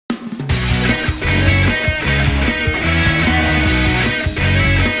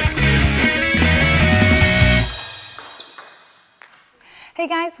Hey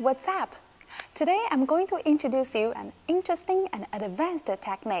guys, what's up? Today I'm going to introduce you an interesting and advanced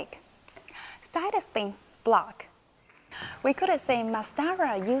technique. Sidespin block. We could say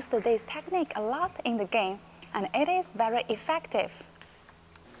Matsudaira used this technique a lot in the game, and it is very effective.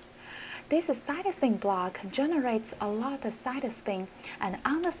 This sidespin block generates a lot of sidespin and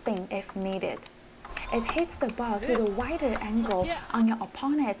underspin if needed. It hits the ball to the wider angle on your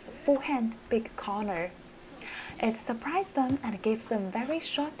opponent's forehand big corner. It surprises them and gives them very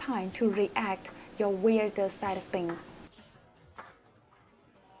short time to react your weird sidespin.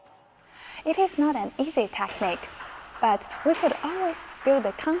 It is not an easy technique, but we could always build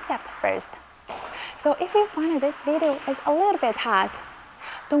the concept first. So if you find this video is a little bit hard,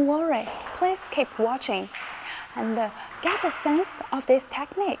 don't worry, please keep watching and get the sense of this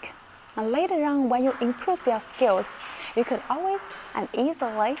technique. And later on, when you improve your skills, you could always and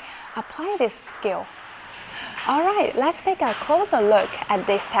easily apply this skill. Alright, let's take a closer look at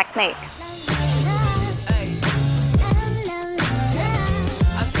this technique.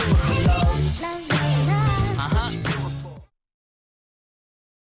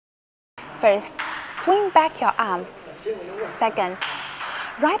 First, swing back your arm. Second,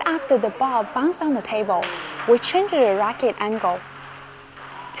 right after the ball bounces on the table, we change the racket angle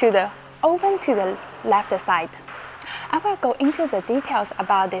to the open to the left side. I will go into the details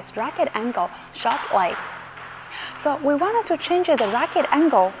about this racket angle shortly. So we wanted to change the racket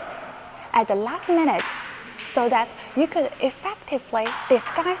angle at the last minute so that you could effectively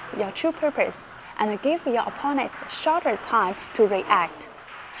disguise your true purpose and give your opponents shorter time to react.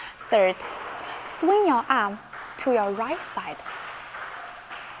 Third, swing your arm to your right side.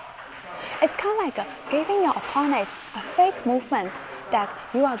 It's kind of like giving your opponents a fake movement that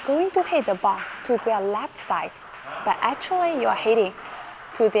you are going to hit the ball to their left side, but actually you are hitting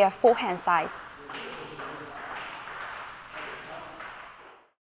to their forehand side.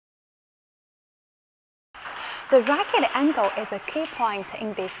 The racket angle is a key point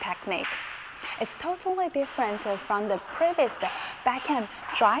in this technique. It's totally different from the previous backhand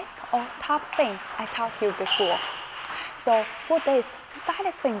drive or top spin I taught you before. So for this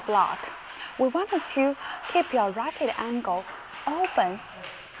sidespin block, we wanted to keep your racket angle open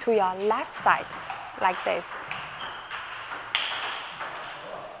to your left side, like this.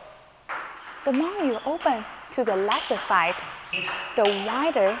 The more you open to the left side, the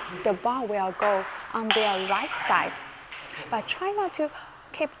wider the ball will go on their right side. But try not to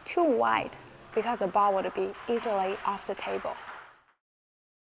keep too wide because the ball would be easily off the table.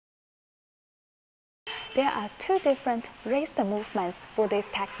 There are two different wrist movements for this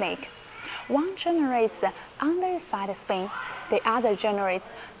technique. One generates the under side spin, the other generates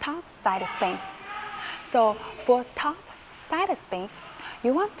top side spin. So for top side spin,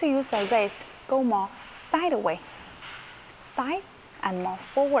 you want to use a wrist go more sideways, side and more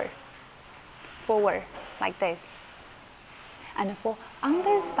forward, like this. And for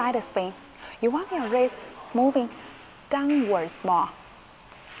under side spin, you want your wrist moving downwards more,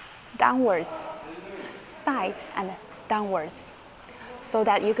 downwards, side and downwards, so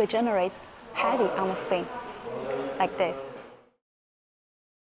that you could generate heavy on the spin, like this.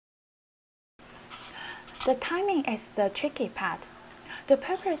 The timing is the tricky part. The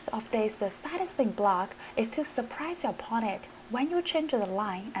purpose of this sidespin block is to surprise your opponent when you change the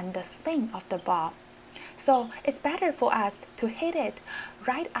line and the spin of the ball. So it's better for us to hit it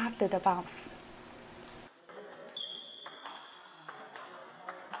right after the bounce.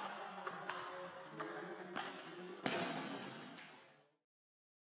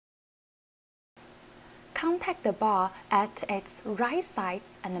 Contact the ball at its right side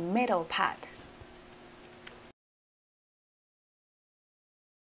and the middle part.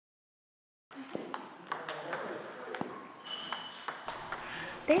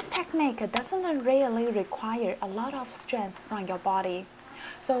 This technique doesn't really require a lot of strength from your body,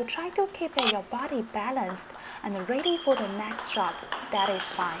 so try to keep your body balanced and ready for the next shot. That is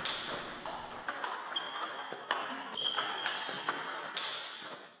fine.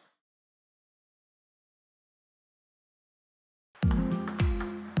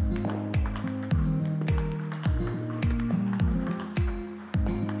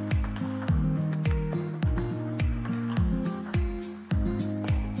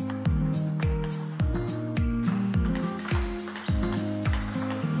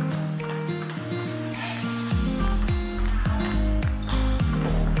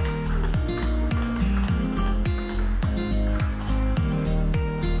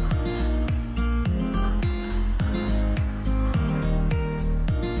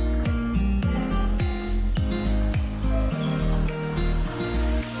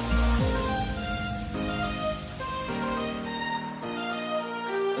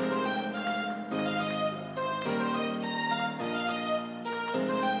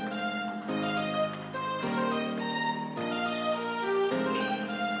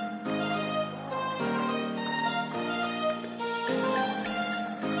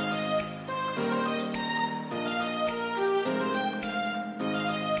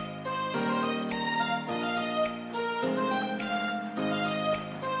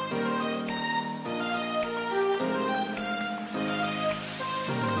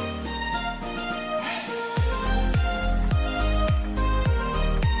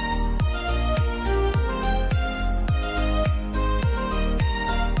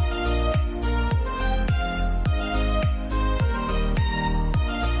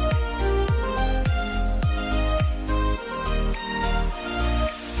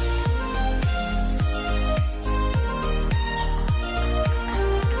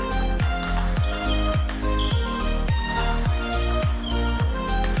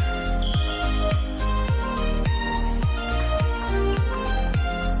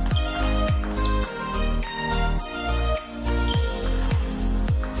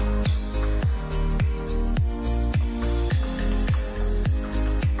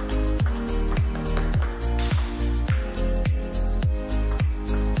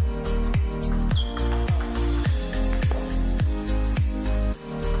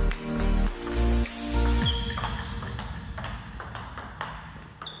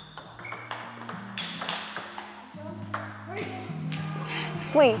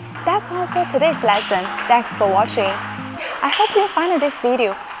 sweet. That's all for today's lesson. Thanks for watching. I hope you find this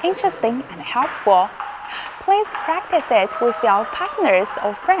video interesting and helpful. Please practice it with your partners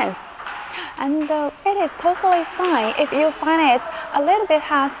or friends. And it is totally fine if you find it a little bit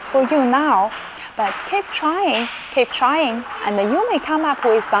hard for you now. But keep trying, and you may come up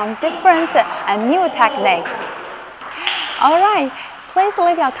with some different and new techniques. Alright, please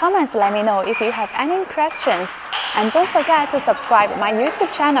leave your comments, let me know if you have any questions. And don't forget to subscribe my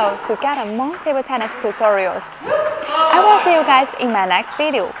YouTube channel to get more table tennis tutorials. I will see you guys in my next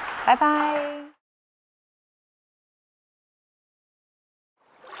video. Bye bye!